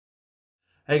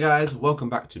Hey guys, welcome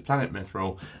back to Planet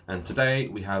Mithril, and today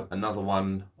we have another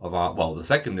one of our, well, the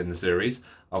second in the series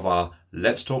of our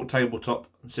Let's Talk Tabletop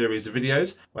series of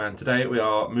videos. And today we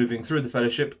are moving through the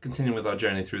Fellowship, continuing with our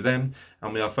journey through them,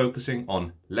 and we are focusing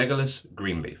on Legolas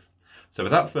Greenleaf. So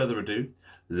without further ado,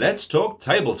 let's talk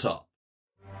tabletop!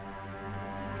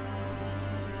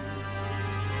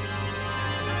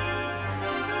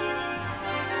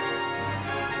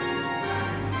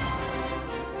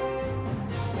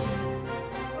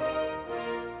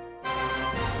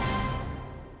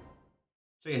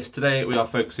 So yes, today we are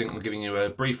focusing on giving you a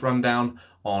brief rundown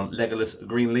on Legolas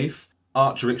Greenleaf,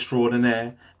 archer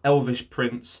extraordinaire, Elfish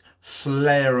Prince,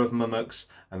 slayer of mummoks,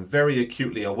 and very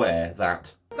acutely aware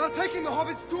that they're taking the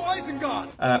Hobbits to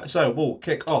Isengard! So we'll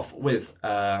kick off with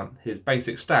his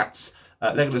basic stats.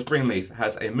 Legolas Greenleaf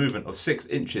has a movement of 6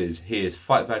 inches. He is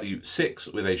fight value 6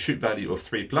 with a shoot value of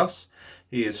 3+.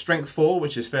 He is strength 4,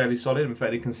 which is fairly solid and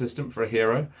fairly consistent for a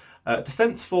hero.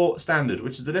 Defense 4 standard,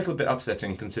 which is a little bit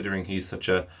upsetting considering he's such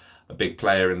a big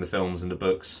player in the films and the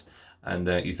books, and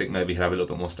you think maybe he'll have a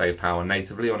little bit more stave power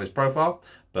natively on his profile,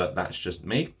 but that's just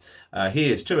me.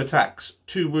 He is 2 attacks,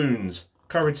 2 wounds,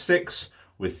 courage 6,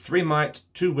 with 3 might,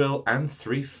 2 will, and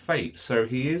 3 fate, so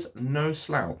he is no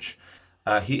slouch.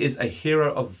 He is a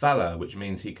hero of valor, which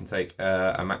means he can take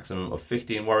a maximum of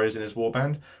 15 warriors in his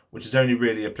warband, which is only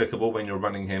really applicable when you're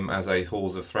running him as a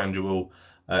Halls of Thranduil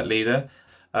leader.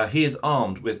 He is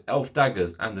armed with elf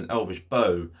daggers and an elvish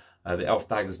bow. The elf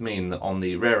daggers mean that on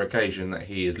the rare occasion that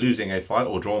he is losing a fight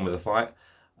or drawn with a fight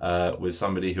with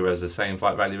somebody who has the same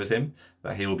fight value as him,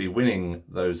 that he will be winning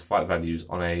those fight values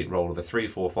on a roll of a 3,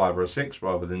 4, 5 or a 6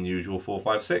 rather than the usual 4,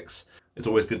 5, 6. It's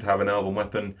always good to have an elven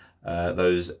weapon.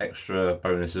 Those extra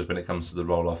bonuses when it comes to the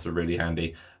roll-offs are really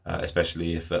handy,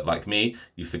 especially if, like me,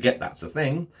 you forget that's a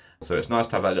thing. So it's nice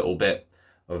to have that little bit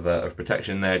of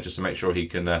protection there just to make sure he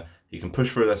can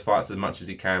push through those fights as much as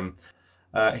he can.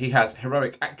 He has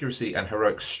heroic accuracy and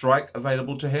heroic strike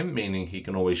available to him, meaning he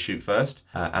can always shoot first,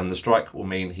 and the strike will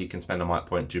mean he can spend a might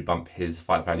point to bump his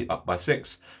fight value up by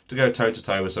 6 to go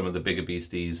toe-to-toe with some of the bigger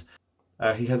beasties.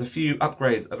 He has a few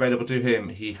upgrades available to him.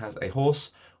 He has a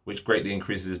horse, which greatly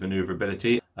increases his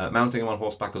manoeuvrability. Mounting him on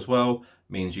horseback as well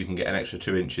means you can get an extra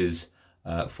 2 inches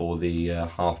for the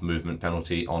half movement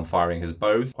penalty on firing his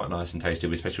bow. Quite nice and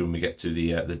tasty, especially when we get to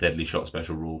the deadly shot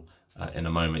special rule. In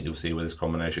a moment you'll see where this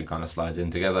combination kind of slides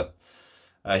in together.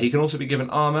 He can also be given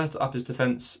armour to up his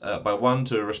defence by 1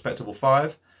 to a respectable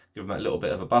 5, give him that little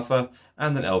bit of a buffer,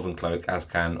 and an elven cloak, as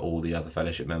can all the other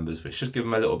Fellowship members, which just give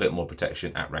him a little bit more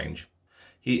protection at range.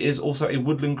 He is also a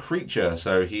woodland creature,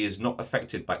 so he is not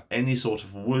affected by any sort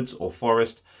of woods or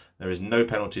forest. There is no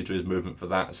penalty to his movement for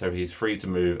that, so he's free to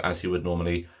move as he would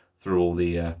normally through all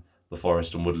the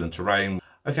forest and woodland terrain.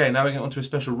 Okay, now we get on to his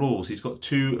special rules. He's got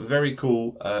 2 very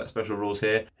cool special rules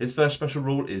here. His first special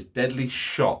rule is Deadly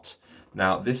Shot.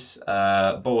 Now this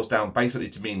boils down basically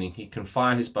to meaning he can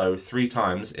fire his bow 3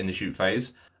 times in the shoot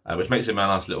phase, which makes him a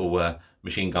nice little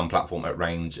machine gun platform at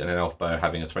range, and an elf bow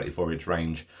having a 24-inch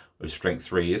range with strength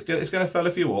 3. It's going to fell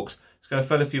a few orcs. It's going to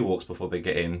fell a few orcs before they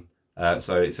get in.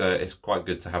 So it's quite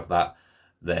good to have that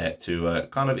there to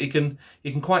kind of, he can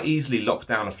quite easily lock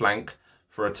down a flank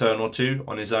for a turn or 2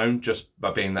 on his own just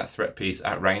by being that threat piece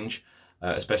at range,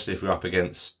 especially if we're up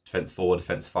against defense 4,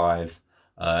 defense 5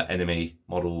 enemy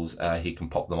models. He can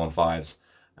pop them on 5s,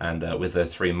 and with a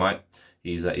 3 might,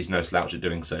 he's no slouch at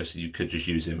doing so. So you could just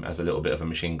use him as a little bit of a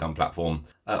machine gun platform,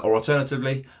 or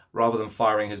alternatively, rather than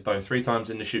firing his bow 3 times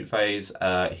in the shoot phase,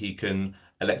 he can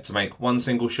elect to make 1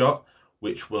 single shot,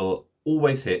 which will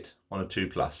always hit on a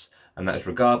 2+, and that is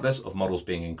regardless of models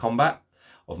being in combat,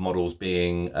 of models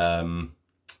being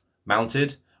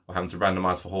mounted, or having to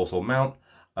randomise for horse or mount,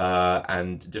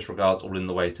 and disregards all in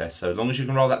the way test. So as long as you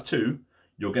can roll that 2,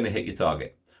 you're going to hit your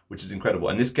target, which is incredible.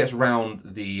 And this gets round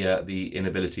the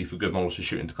inability for good models to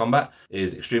shoot into combat.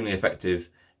 Is extremely effective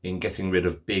in getting rid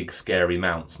of big scary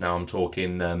mounts. Now I'm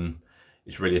talking,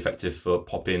 it's really effective for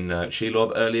popping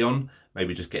Shelob early on,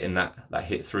 maybe just getting that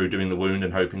hit through, doing the wound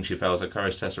and hoping she fails her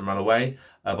courage test and run away.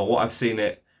 But what I've seen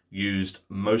it used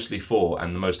mostly for,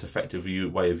 and the most effective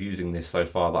way of using this so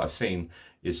far that I've seen,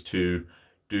 is to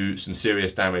do some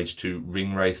serious damage to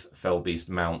Ringwraith Fellbeast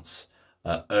mounts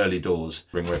early doors.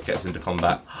 Ringwraith gets into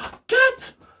combat.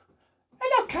 Cat!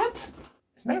 Hello, cat!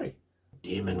 It's Mary.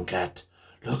 Demon cat.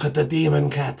 Look at the demon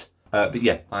cat. But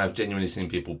yeah, I have genuinely seen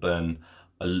people burn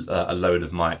a load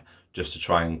of might just to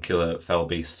try and kill a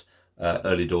Fellbeast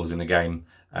early doors in the game,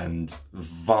 and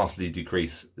vastly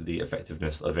decrease the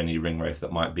effectiveness of any Ringwraith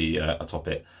that might be atop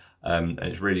it. And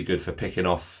it's really good for picking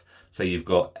off, say you've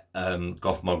got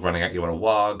Gothmog running at you on a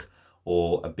Warg,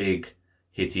 or a big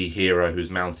hitty hero who's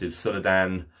mounted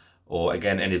Suladan, or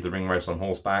again any of the ring wraiths on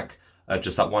horseback.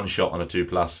 Just that one shot on a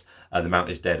 2+, the mount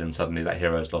is dead and suddenly that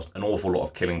hero has lost an awful lot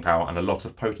of killing power and a lot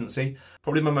of potency.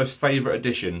 Probably my most favourite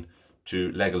addition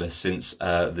to Legolas since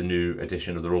the new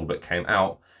edition of the rulebook came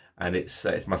out, and it's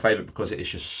my favourite because it is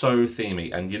just so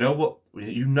themey. And you know what?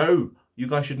 You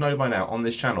guys should know by now on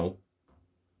this channel,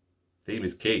 theme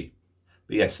is key.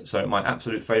 But yes, so my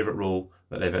absolute favourite rule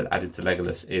that they've added to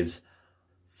Legolas is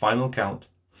final count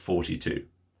 42.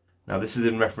 Now this is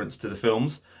in reference to the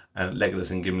films and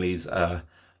Legolas and Gimli's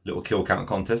little kill count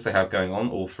contest they have going on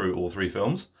all through all 3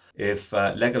 films. If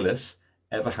Legolas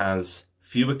ever has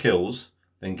fewer kills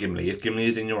than Gimli, if Gimli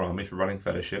is in your army, if you're running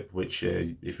Fellowship, which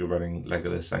if you're running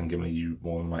Legolas and Gimli you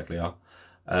more than likely are,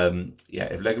 yeah,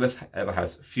 if Legolas ever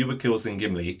has fewer kills than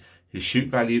Gimli, his shoot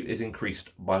value is increased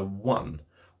by 1,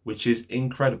 which is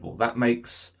incredible. That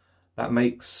makes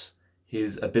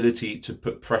his ability to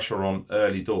put pressure on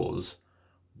early doors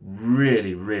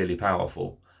really, really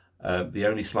powerful. The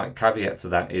only slight caveat to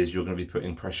that is you're going to be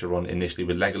putting pressure on initially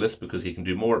with Legolas because he can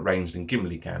do more at range than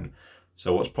Gimli can.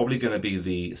 So what's probably going to be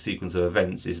the sequence of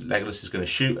events is Legolas is going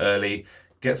to shoot early,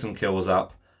 get some kills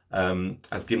up,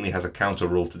 as Gimli has a counter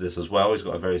rule to this as well. He's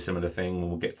got a very similar thing, and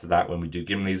we'll get to that when we do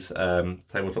Gimli's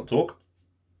tabletop talk.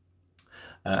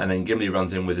 And then Gimli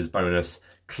runs in with his bonus,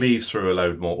 cleaves through a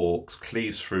load more orcs,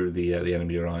 cleaves through the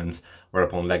enemy Orions,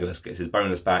 whereupon Legolas gets his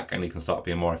bonus back and he can start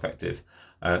being more effective.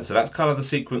 So that's kind of the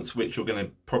sequence which you're going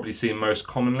to probably see most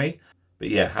commonly. But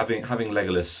yeah, having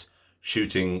Legolas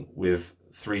shooting with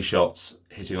 3 shots,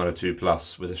 hitting on a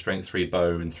 2+ with a strength 3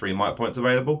 bow and 3 might points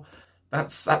available,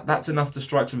 that's enough to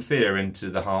strike some fear into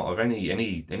the heart of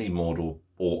any Mordor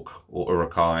orc or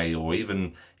Urukai or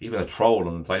even a troll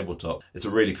on the tabletop. It's a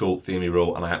really cool themey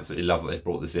rule, and I absolutely love that they've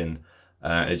brought this in.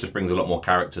 It just brings a lot more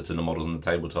character to the models on the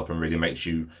tabletop and really makes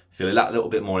you feel a little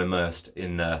bit more immersed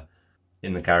in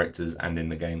the characters and in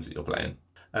the games that you're playing.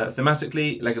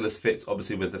 Thematically, Legolas fits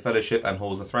obviously with the Fellowship and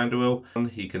Halls of Thranduil.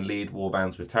 He can lead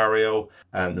warbands with Tauriel,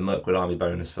 and the Mirkwood army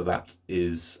bonus for that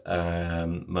is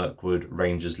Mirkwood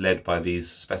Rangers led by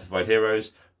these specified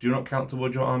heroes do not count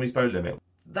towards your army's bow limit.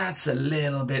 That's a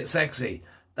little bit sexy.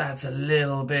 That's a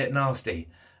little bit nasty.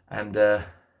 And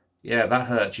yeah, that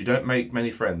hurts. You don't make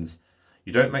many friends.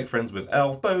 You don't make friends with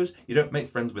elf bows. You don't make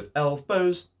friends with elf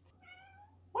bows.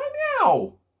 Why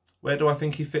meow? Where do I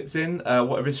think he fits in?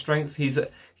 What are his strengths? He's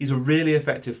a really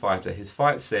effective fighter. His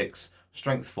fight 6,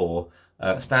 strength 4,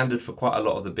 standard for quite a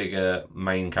lot of the bigger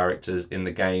main characters in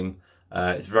the game.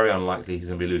 It's very unlikely he's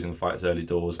going to be losing fights early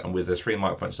doors, and with the 3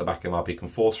 might points to back him up, he can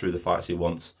force through the fights he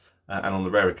wants. And on the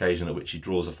rare occasion at which he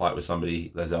draws a fight with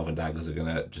somebody, those Elven Daggers are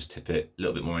going to just tip it a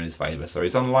little bit more in his favour. So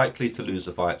he's unlikely to lose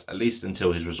the fights, at least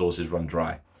until his resources run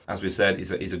dry. As we've said,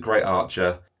 he's a great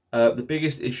archer. The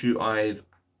biggest issue I've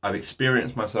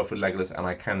experienced myself with Legolas, and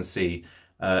I can see,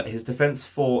 his defense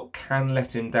 4 can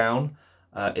let him down.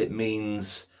 It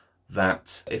means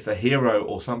that if a hero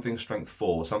or something strength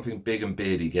 4, something big and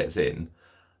beardy gets in,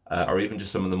 or even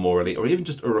just some of the more elite, or even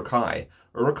just Urukai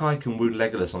can wound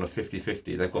Legolas on a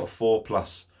 50-50. They've got a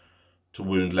 4+ to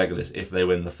wound Legolas if they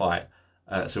win the fight.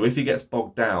 So if he gets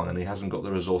bogged down and he hasn't got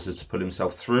the resources to pull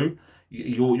himself through,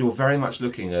 you're very much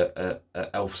looking at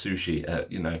elf sushi.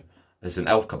 You know, it's an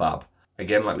elf kebab.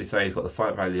 Again, like we say, he's got the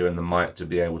fight value and the might to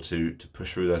be able to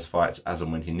push through those fights as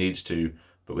and when he needs to.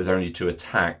 But with only 2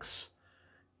 attacks,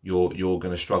 you're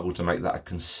going to struggle to make that a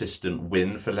consistent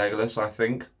win for Legolas, I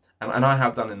think. And I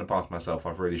have done in the past myself.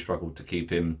 I've really struggled to keep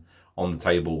him on the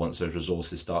table once those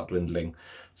resources start dwindling.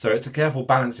 So it's a careful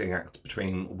balancing act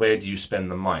between where do you spend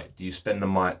the might? Do you spend the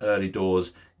might early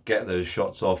doors, get those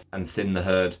shots off and thin the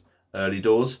herd early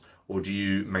doors? Or do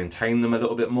you maintain them a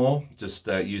little bit more, just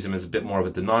use him as a bit more of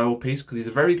a denial piece? Because he's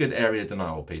a very good area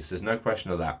denial piece, there's no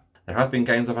question of that. There have been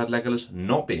games I've had Legolas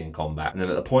not be in combat, and then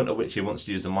at the point at which he wants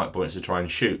to use the might points to try and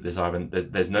shoot,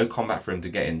 there's no combat for him to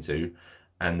get into,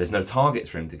 and there's no targets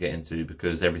for him to get into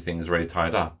because everything is already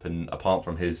tied up, and apart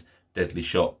from his deadly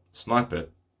shot, sniper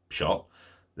shot,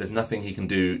 there's nothing he can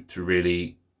do to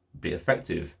really be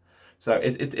effective. So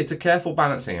it's a careful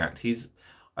balancing act.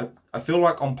 I feel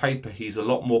like on paper he's a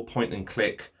lot more point and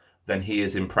click than he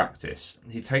is in practice.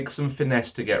 He takes some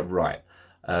finesse to get right.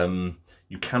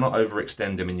 You cannot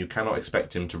overextend him, and you cannot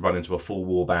expect him to run into a full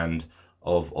warband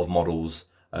of models,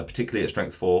 particularly at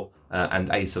strength 4, and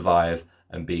A, survive,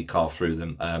 and B, carve through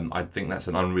them. I think that's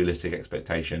an unrealistic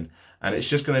expectation, and it's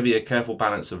just going to be a careful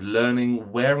balance of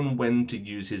learning where and when to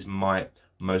use his might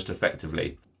most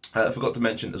effectively. I forgot to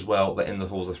mention as well that in the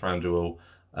Halls of Thranduil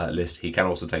list, he can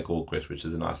also take Orcris, which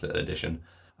is a nice little addition.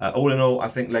 All in all, I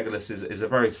think Legolas is a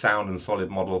very sound and solid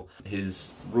model.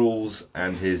 His rules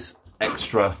and his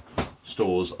extra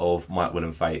stores of might, will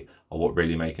and fate are what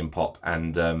really make him pop,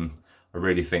 and I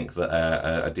really think that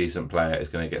a decent player is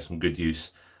going to get some good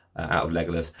use out of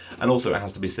Legolas. And also it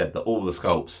has to be said that all the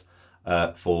sculpts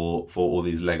for all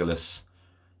these Legoli,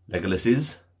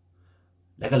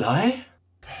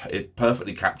 it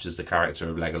perfectly captures the character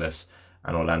of Legolas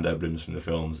and Orlando Bloom's from the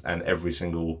films, and every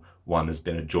single one has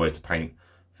been a joy to paint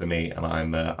for me. And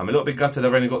I'm a little bit gutted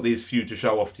I've only got these few to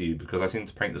show off to you, because I seem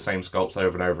to paint the same sculpts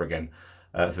over and over again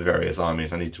for various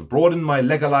armies. I need to broaden my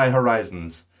Legolas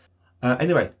horizons.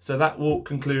 Anyway, so that will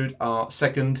conclude our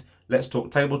second Let's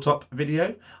Talk Tabletop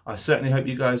video. I certainly hope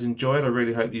you guys enjoyed. I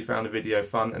really hope you found the video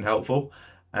fun and helpful.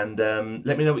 And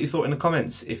let me know what you thought in the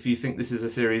comments. If you think this is a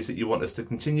series that you want us to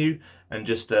continue and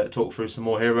just talk through some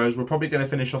more heroes. We're probably going to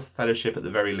finish off the Fellowship at the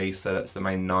very least, so that's the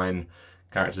main 9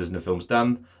 characters in the film's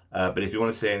done. But if you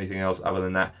want to see anything else other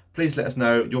than that, please let us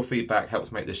know. Your feedback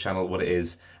helps make this channel what it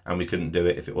is, and we couldn't do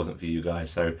it if it wasn't for you guys.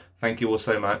 So thank you all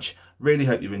so much. Really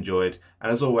hope you enjoyed,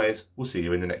 and as always, we'll see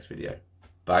you in the next video.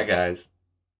 Bye guys.